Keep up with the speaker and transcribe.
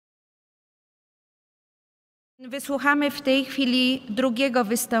Wysłuchamy w tej chwili drugiego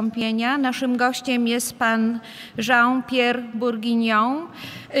wystąpienia. Naszym gościem jest pan Jean-Pierre Bourguignon,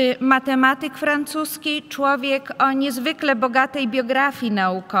 matematyk francuski, człowiek o niezwykle bogatej biografii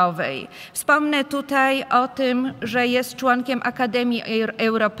naukowej. Wspomnę tutaj o tym, że jest członkiem Akademii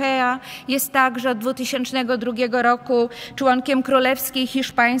Europea, jest także od 2002 roku członkiem Królewskiej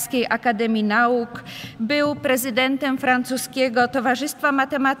Hiszpańskiej Akademii Nauk, był prezydentem francuskiego Towarzystwa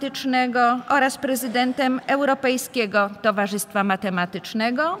Matematycznego oraz prezydentem Europejskiego Towarzystwa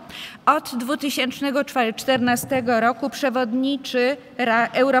Matematycznego. Od 2014 roku przewodniczy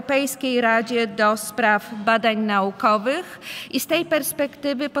Europejskiej Radzie do Spraw Badań Naukowych i z tej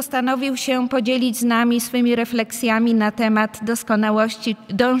perspektywy postanowił się podzielić z nami swymi refleksjami na temat doskonałości,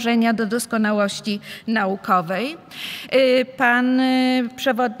 dążenia do doskonałości naukowej. Pan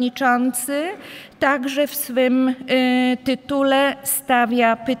przewodniczący także w swym tytule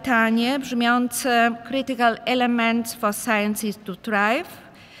stawia pytanie brzmiące Critical Elements for Science to Thrive.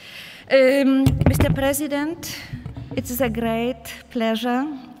 Mr. President, it's a great pleasure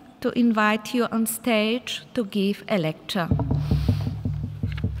to invite you on stage to give a lecture.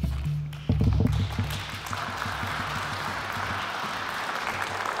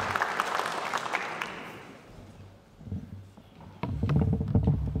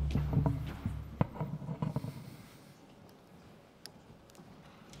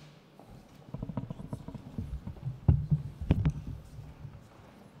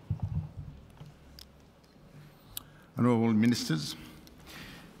 Honorable Ministers,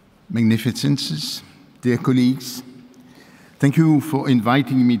 Magnificences, dear colleagues, thank you for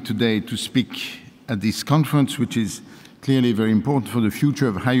inviting me today to speak at this conference, which is clearly very important for the future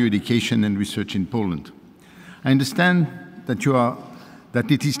of higher education and research in Poland. I understand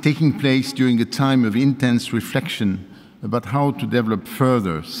that it is taking place during a time of intense reflection about how to develop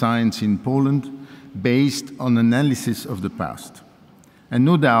further science in Poland based on analysis of the past. And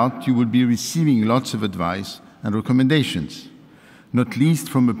no doubt you will be receiving lots of advice and recommendations, not least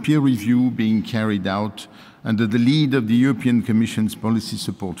from a peer review being carried out under the lead of the European Commission's Policy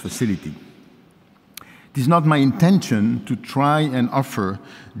Support Facility. It is not my intention to try and offer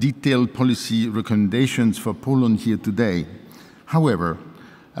detailed policy recommendations for Poland here today. However,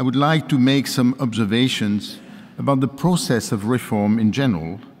 I would like to make some observations about the process of reform in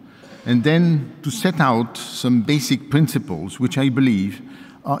general, and then to set out some basic principles which I believe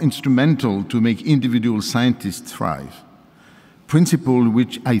are instrumental to make individual scientists thrive, principles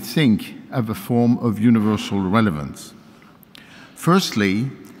which I think have a form of universal relevance.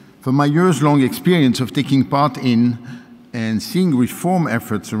 Firstly, from my years-long experience of taking part in and seeing reform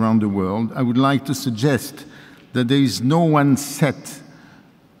efforts around the world, I would like to suggest that there is no one set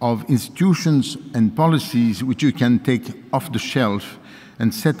of institutions and policies which you can take off the shelf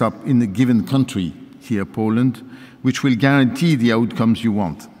and set up in a given country, here Poland, which will guarantee the outcomes you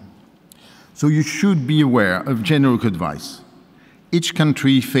want. So you should be aware of generic advice. Each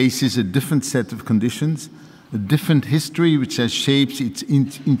country faces a different set of conditions, a different history which has shaped its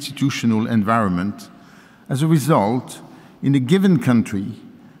institutional environment. As a result, in a given country,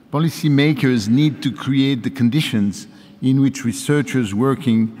 policymakers need to create the conditions in which researchers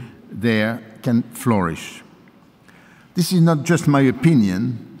working there can flourish. This is not just my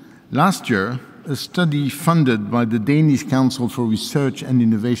opinion. Last year, a study funded by the Danish Council for Research and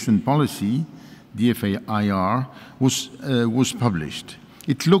Innovation Policy, DFIR, was published.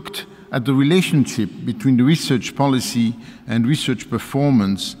 It looked at the relationship between the research policy and research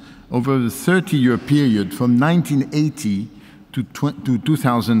performance over the 30-year period from 1980 to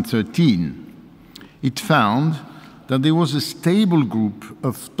 2013. It found that there was a stable group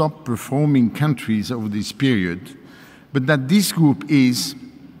of top-performing countries over this period, but that this group is,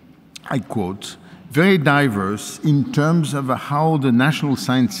 I quote, very diverse in terms of how the national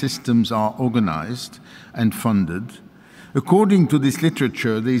science systems are organized and funded. According to this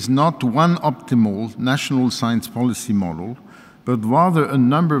literature, there is not one optimal national science policy model, but rather a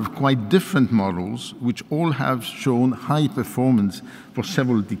number of quite different models which all have shown high performance for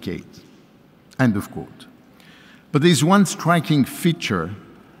several decades. End of quote. But there is one striking feature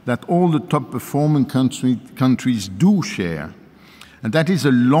that all the top-performing countries do share, and that is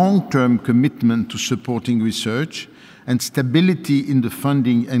a long-term commitment to supporting research and stability in the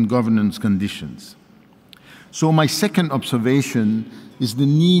funding and governance conditions. So my second observation is the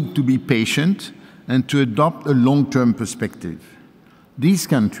need to be patient and to adopt a long-term perspective. These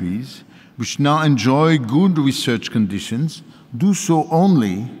countries, which now enjoy good research conditions, do so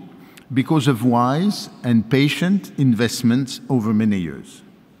only because of wise and patient investments over many years.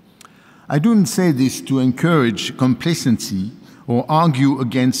 I don't say this to encourage complacency or argue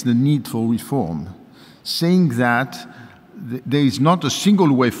against the need for reform. Saying that there is not a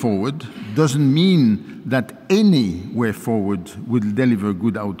single way forward doesn't mean that any way forward will deliver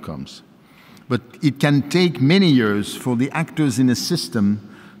good outcomes. But it can take many years for the actors in a system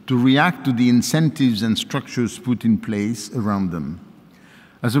to react to the incentives and structures put in place around them.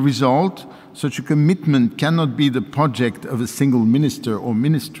 As a result, such a commitment cannot be the project of a single minister or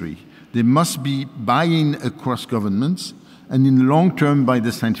ministry. There must be buy-in across governments and in the long term by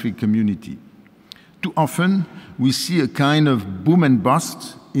the scientific community. Too often, we see a kind of boom and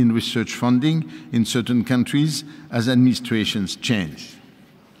bust in research funding in certain countries as administrations change.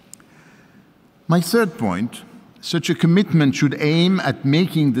 My third point, such a commitment should aim at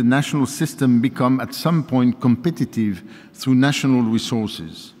making the national system become at some point competitive through national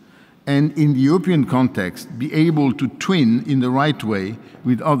resources, and in the European context, be able to twin in the right way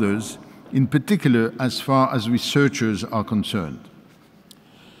with others, in particular as far as researchers are concerned.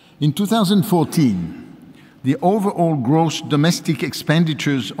 In 2014, the overall gross domestic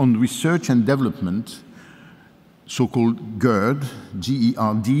expenditures on research and development, so-called GERD,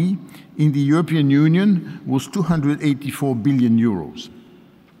 G-E-R-D, in the European Union was 284 billion euros,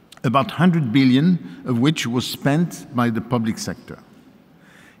 about 100 billion of which was spent by the public sector.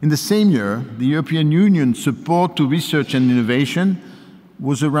 In the same year, the European Union support to research and innovation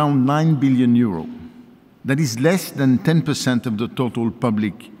was around 9 billion euro. That is less than 10% of the total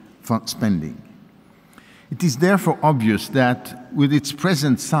public spending. It is therefore obvious that, with its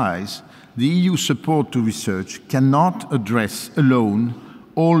present size, the EU support to research cannot address alone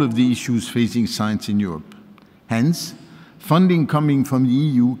all of the issues facing science in Europe. Hence, funding coming from the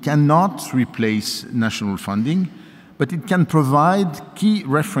EU cannot replace national funding, but it can provide key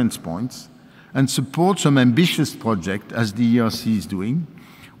reference points and support some ambitious projects, as the ERC is doing,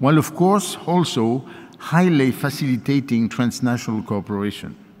 while of course also highly facilitating transnational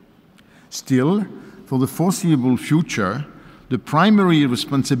cooperation. Still, for the foreseeable future, the primary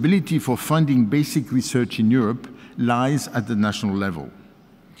responsibility for funding basic research in Europe lies at the national level.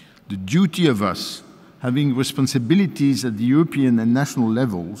 The duty of us, having responsibilities at the European and national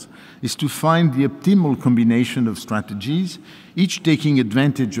levels, is to find the optimal combination of strategies, each taking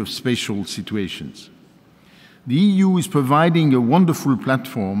advantage of special situations. The EU is providing a wonderful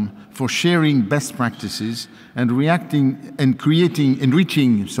platform for sharing best practices and enriching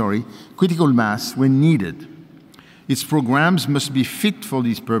critical mass when needed. Its programs must be fit for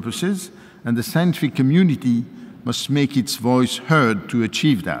these purposes, and the scientific community must make its voice heard to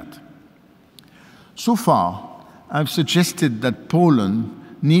achieve that. So far, I've suggested that Poland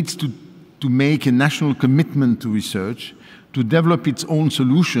needs to make a national commitment to research, to develop its own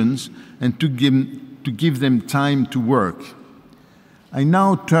solutions, and to give them time to work. I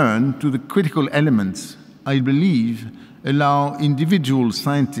now turn to the critical elements I believe allow individual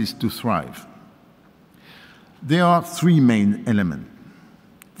scientists to thrive. There are three main elements.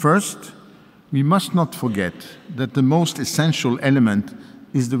 First, we must not forget that the most essential element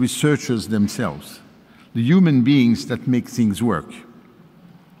is the researchers themselves, the human beings that make things work.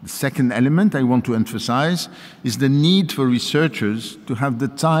 The second element I want to emphasize is the need for researchers to have the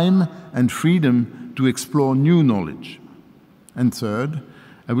time and freedom to explore new knowledge. And third,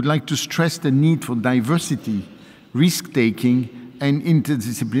 I would like to stress the need for diversity, risk-taking, and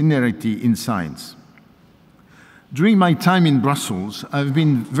interdisciplinarity in science. During my time in Brussels, I've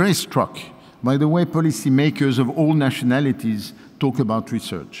been very struck by the way policymakers of all nationalities talk about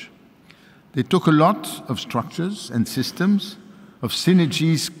research. They talk a lot of structures and systems, of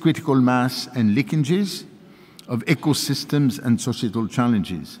synergies, critical mass, and linkages, of ecosystems and societal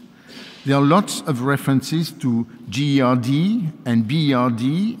challenges. There are lots of references to GERD and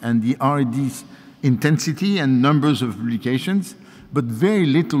BERD and the R&D intensity and numbers of publications, but very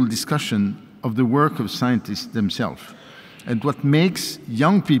little discussion of the work of scientists themselves and what makes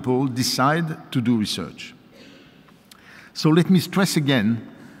young people decide to do research. So let me stress again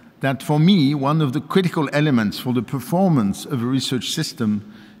that for me, one of the critical elements for the performance of a research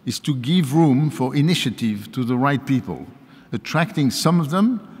system is to give room for initiative to the right people, attracting some of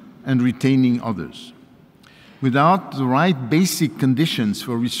them and retaining others. Without the right basic conditions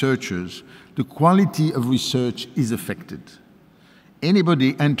for researchers, the quality of research is affected.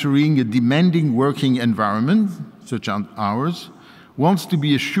 Anybody entering a demanding working environment, such as ours, wants to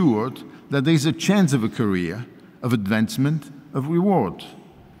be assured that there is a chance of a career, of advancement, of reward.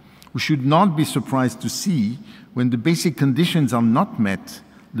 We should not be surprised to see when the basic conditions are not met,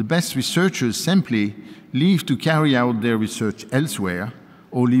 the best researchers simply leave to carry out their research elsewhere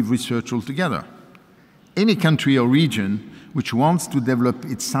or leave research altogether. Any country or region which wants to develop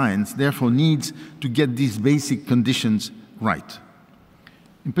its science therefore needs to get these basic conditions right.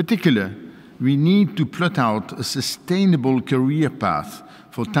 In particular, we need to plot out a sustainable career path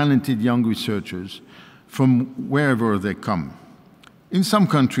for talented young researchers from wherever they come. In some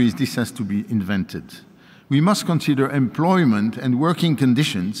countries, this has to be invented. We must consider employment and working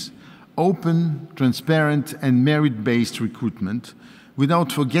conditions, open, transparent, and merit-based recruitment,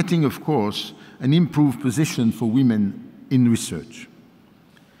 without forgetting, of course, an improved position for women in research.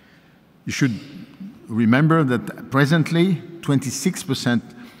 You should remember that presently, 26%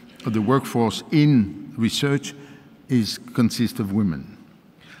 of the workforce in research consists of women.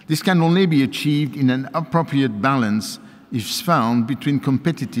 This can only be achieved in an appropriate balance if found between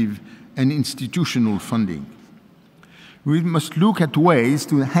competitive and institutional funding. We must look at ways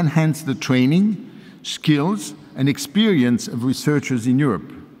to enhance the training, skills, and experience of researchers in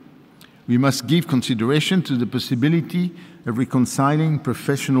Europe. We must give consideration to the possibility of reconciling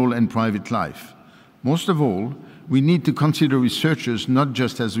professional and private life. Most of all, we need to consider researchers not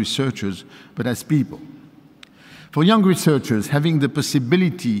just as researchers, but as people. For young researchers, having the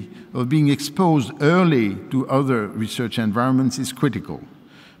possibility of being exposed early to other research environments is critical,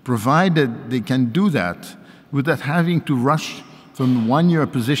 provided they can do that without having to rush from one-year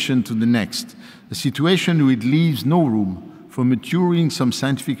position to the next, a situation which leaves no room for maturing some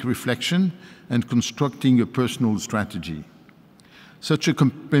scientific reflection and constructing a personal strategy. Such a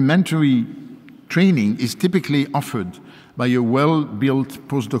complementary training is typically offered by a well-built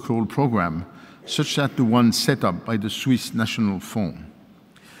postdoctoral program, such as the one set up by the Swiss National Fund.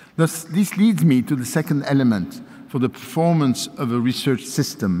 Thus, this leads me to the second element for the performance of a research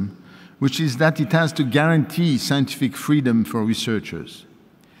system, which is that it has to guarantee scientific freedom for researchers.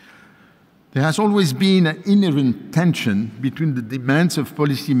 There has always been an inherent tension between the demands of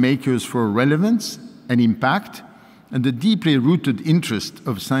policymakers for relevance and impact and the deeply rooted interest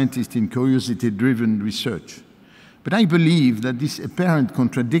of scientists in curiosity-driven research. But I believe that this apparent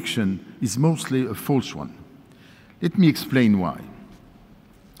contradiction is mostly a false one. Let me explain why.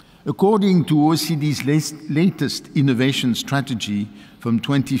 According to OECD's latest innovation strategy from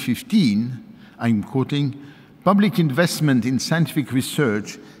 2015, I'm quoting, public investment in scientific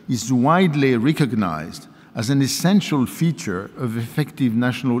research is widely recognized as an essential feature of effective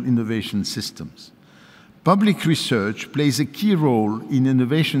national innovation systems. Public research plays a key role in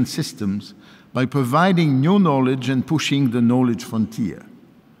innovation systems by providing new knowledge and pushing the knowledge frontier.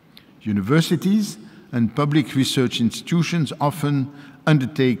 Universities and public research institutions often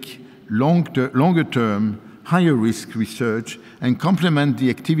undertake longer-term, higher-risk research and complement the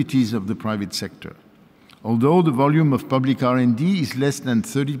activities of the private sector. Although the volume of public R&D is less than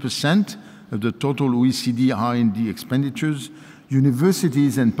 30% of the total OECD R&D expenditures,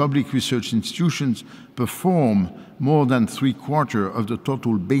 universities and public research institutions perform more than 3/4 of the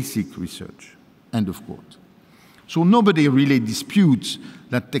total basic research. End of quote. So nobody really disputes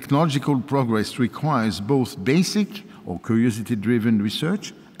that technological progress requires both basic or curiosity-driven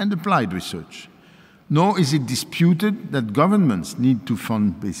research and applied research. Nor is it disputed that governments need to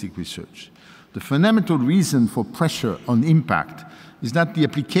fund basic research. The fundamental reason for pressure on impact is that the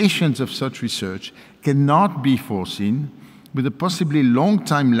applications of such research cannot be foreseen with a possibly long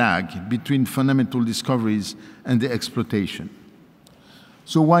time lag between fundamental discoveries and their exploitation.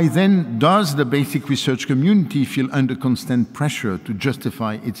 So why then does the basic research community feel under constant pressure to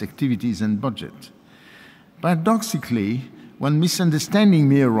justify its activities and budget? Paradoxically, one misunderstanding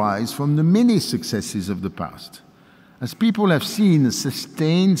may arise from the many successes of the past. As people have seen a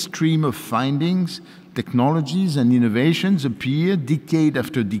sustained stream of findings, technologies, and innovations appear decade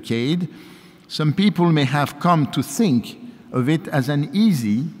after decade, some people may have come to think of it as an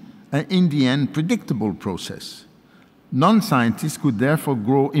easy and, in the end, predictable process. Non-scientists could therefore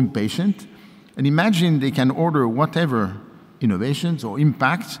grow impatient and imagine they can order whatever innovations or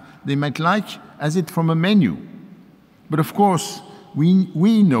impacts they might like as it from a menu. But of course,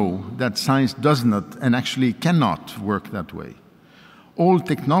 we know that science does not and actually cannot work that way. All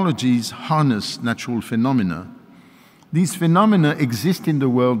technologies harness natural phenomena. These phenomena exist in the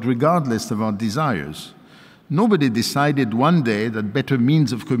world regardless of our desires. Nobody decided one day that better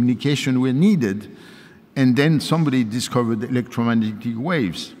means of communication were needed, and then somebody discovered electromagnetic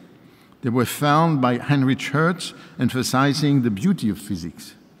waves. They were found by Heinrich Hertz, emphasizing the beauty of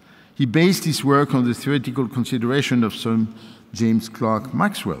physics. He based his work on the theoretical consideration of Sir James Clerk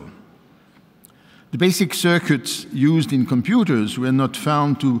Maxwell. The basic circuits used in computers were not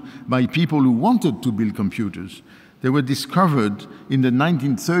found by people who wanted to build computers. They were discovered in the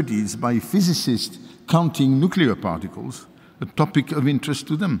 1930s by physicists counting nuclear particles, a topic of interest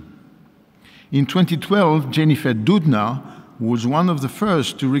to them. In 2012, Jennifer Doudna was one of the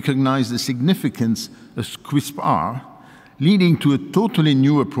first to recognize the significance of CRISPR, leading to a totally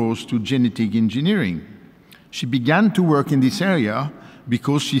new approach to genetic engineering. She began to work in this area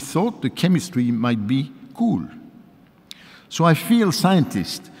because she thought the chemistry might be cool. So I feel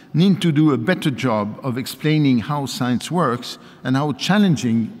scientists need to do a better job of explaining how science works and how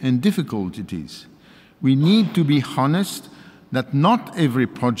challenging and difficult it is. We need to be honest that not every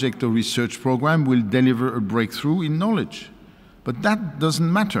project or research program will deliver a breakthrough in knowledge. But that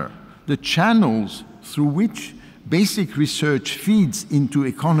doesn't matter. The channels through which basic research feeds into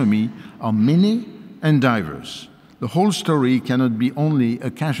economy are many and diverse. The whole story cannot be only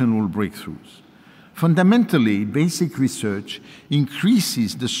occasional breakthroughs. Fundamentally, basic research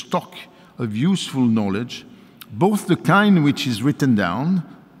increases the stock of useful knowledge, both the kind which is written down,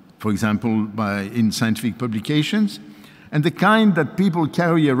 for example, in scientific publications, and the kind that people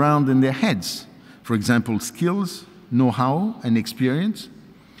carry around in their heads, for example, skills, know-how, and experience.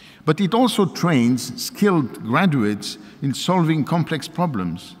 But it also trains skilled graduates in solving complex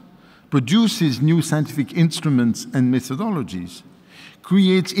problems, produces new scientific instruments and methodologies,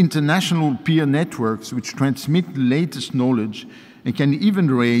 creates international peer networks which transmit the latest knowledge and can even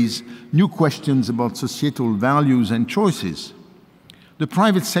raise new questions about societal values and choices. The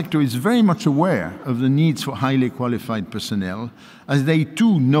private sector is very much aware of the needs for highly qualified personnel, as they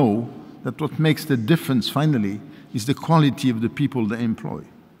too know that what makes the difference finally is the quality of the people they employ.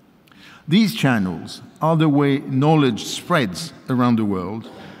 These channels are the way knowledge spreads around the world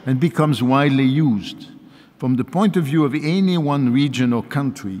and becomes widely used. From the point of view of any one region or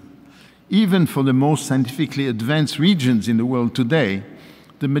country, even for the most scientifically advanced regions in the world today,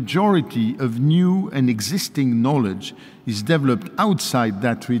 the majority of new and existing knowledge is developed outside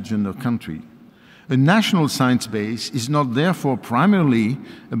that region or country. A national science base is not therefore primarily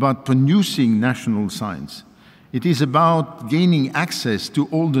about producing national science. It is about gaining access to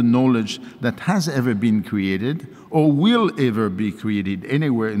all the knowledge that has ever been created or will ever be created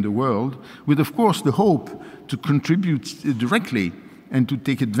anywhere in the world, with, of course, the hope to contribute directly and to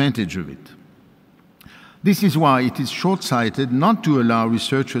take advantage of it. This is why it is short-sighted not to allow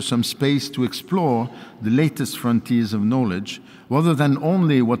researchers some space to explore the latest frontiers of knowledge, rather than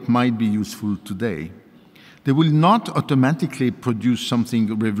only what might be useful today. They will not automatically produce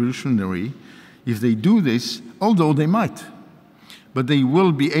something revolutionary if they do this, although they might. But they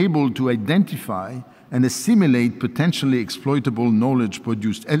will be able to identify and assimilate potentially exploitable knowledge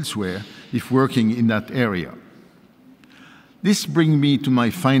produced elsewhere if working in that area. This brings me to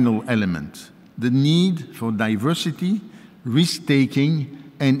my final element: the need for diversity, risk-taking,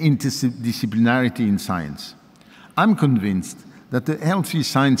 and interdisciplinarity in science. I'm convinced that a healthy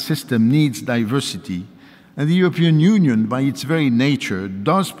science system needs diversity, and the European Union, by its very nature,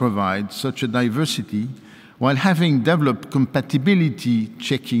 does provide such a diversity while having developed compatibility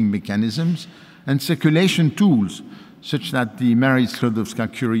checking mechanisms and circulation tools, such as the Marie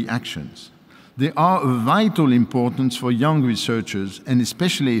Sklodowska-Curie actions. They are of vital importance for young researchers and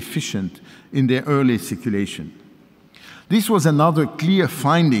especially efficient in their early circulation. This was another clear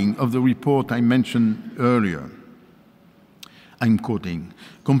finding of the report I mentioned earlier. I'm quoting,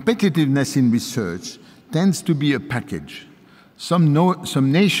 "Competitiveness in research tends to be a package. Some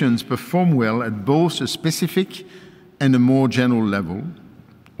nations perform well at both a specific and a more general level,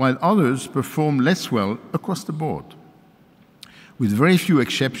 while others perform less well across the board. With very few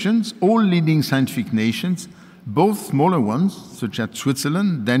exceptions, all leading scientific nations, both smaller ones, such as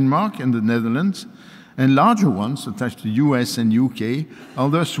Switzerland, Denmark, and the Netherlands, and larger ones, such as the US and UK, are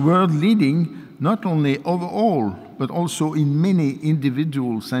thus world-leading not only overall, but also in many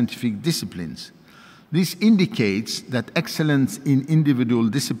individual scientific disciplines. This indicates that excellence in individual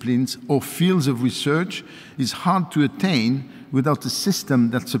disciplines or fields of research is hard to attain without a system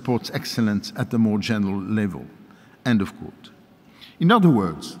that supports excellence at a more general level." End of quote. In other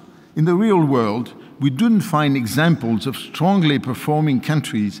words, in the real world, we don't find examples of strongly performing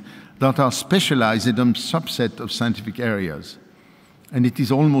countries that are specialized in a subset of scientific areas. And it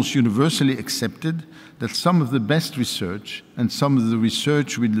is almost universally accepted that some of the best research and some of the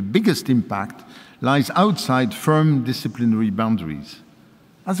research with the biggest impact lies outside firm disciplinary boundaries.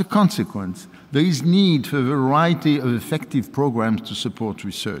 As a consequence, there is need for a variety of effective programs to support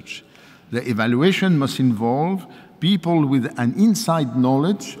research. The evaluation must involve people with an inside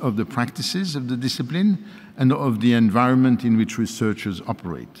knowledge of the practices of the discipline and of the environment in which researchers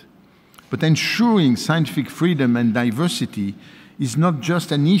operate. But ensuring scientific freedom and diversity is not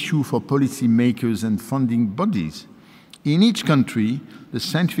just an issue for policymakers and funding bodies. In each country, the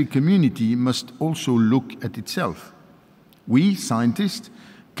scientific community must also look at itself. We, scientists,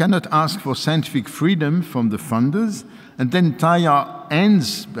 cannot ask for scientific freedom from the funders and then tie our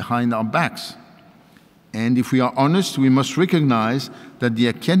hands behind our backs. And if we are honest, we must recognize that the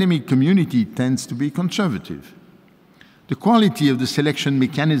academic community tends to be conservative. The quality of the selection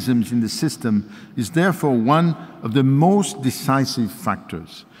mechanisms in the system is therefore one of the most decisive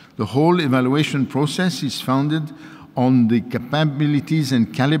factors. The whole evaluation process is founded on the capabilities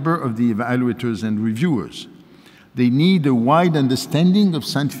and caliber of the evaluators and reviewers. They need a wide understanding of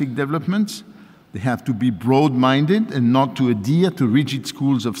scientific developments. They have to be broad-minded and not to adhere to rigid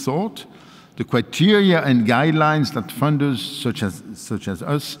schools of thought. The criteria and guidelines that funders such as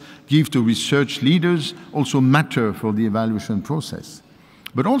us give to research leaders also matter for the evaluation process,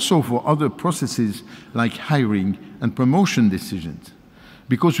 but also for other processes like hiring and promotion decisions.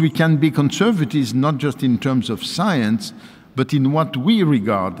 Because we can be conservatives not just in terms of science, but in what we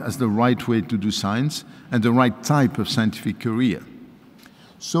regard as the right way to do science and the right type of scientific career.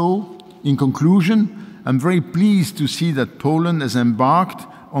 So, in conclusion, I'm very pleased to see that Poland has embarked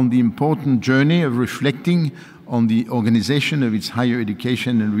on the important journey of reflecting on the organization of its higher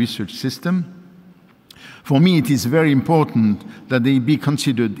education and research system. For me, it is very important that they be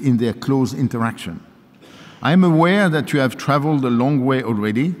considered in their close interaction. I am aware that you have traveled a long way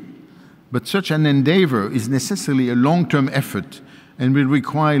already, but such an endeavor is necessarily a long-term effort and will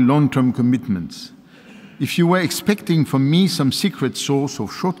require long-term commitments. If you were expecting from me some secret source or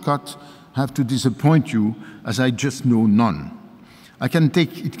shortcut, I have to disappoint you, as I just know none.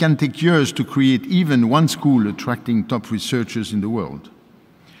 It can take years to create even one school attracting top researchers in the world.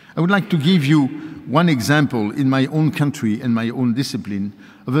 I would like to give you one example in my own country and my own discipline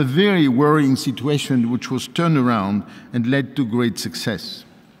of a very worrying situation which was turned around and led to great success.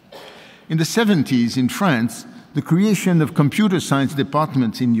 In the 70s in France, the creation of computer science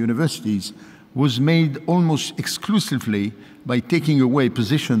departments in universities was made almost exclusively by taking away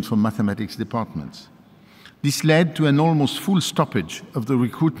positions from mathematics departments. This led to an almost full stoppage of the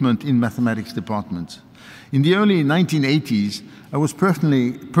recruitment in mathematics departments. In the early 1980s, I was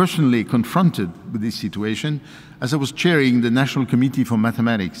personally confronted with this situation as I was chairing the National Committee for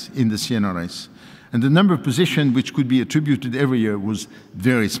Mathematics in the CNRS, and the number of positions which could be attributed every year was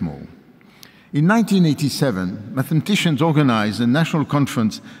very small. In 1987, mathematicians organized a national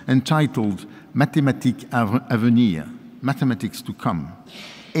conference entitled Mathématiques à venir, Mathematics to Come,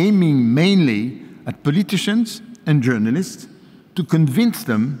 aiming mainly at politicians and journalists to convince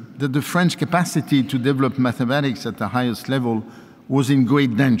them that the French capacity to develop mathematics at the highest level was in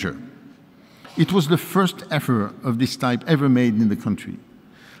great danger. It was the first effort of this type ever made in the country.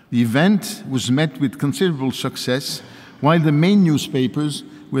 The event was met with considerable success, while the main newspapers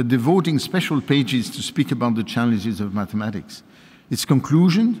were devoting special pages to speak about the challenges of mathematics. Its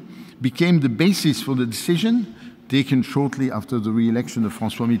conclusion became the basis for the decision taken shortly after the re-election of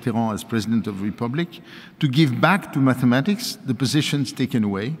François Mitterrand as President of the Republic, to give back to mathematics the positions taken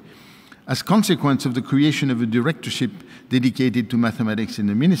away, as a consequence of the creation of a directorship dedicated to mathematics in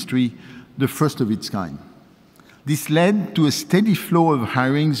the ministry, the first of its kind. This led to a steady flow of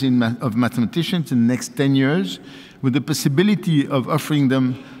hirings of mathematicians in the next 10 years, with the possibility of offering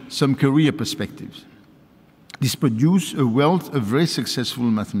them some career perspectives. This produced a wealth of very successful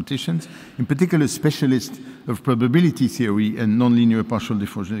mathematicians, in particular specialists of probability theory and nonlinear partial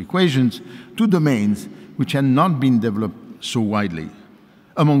differential equations, two domains which had not been developed so widely,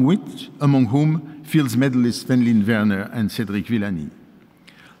 among whom Fields medalists Wendelin Werner and Cédric Villani.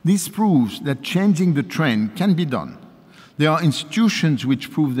 This proves that changing the trend can be done. There are institutions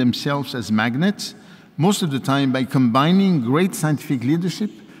which prove themselves as magnets, most of the time by combining great scientific leadership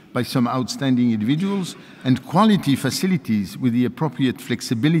by some outstanding individuals and quality facilities with the appropriate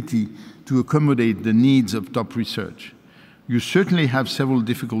flexibility to accommodate the needs of top research. You certainly have several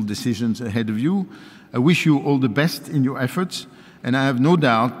difficult decisions ahead of you. I wish you all the best in your efforts, and I have no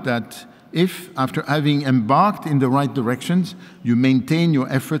doubt that if, after having embarked in the right directions, you maintain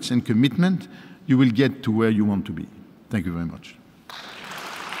your efforts and commitment, you will get to where you want to be. Thank you very much.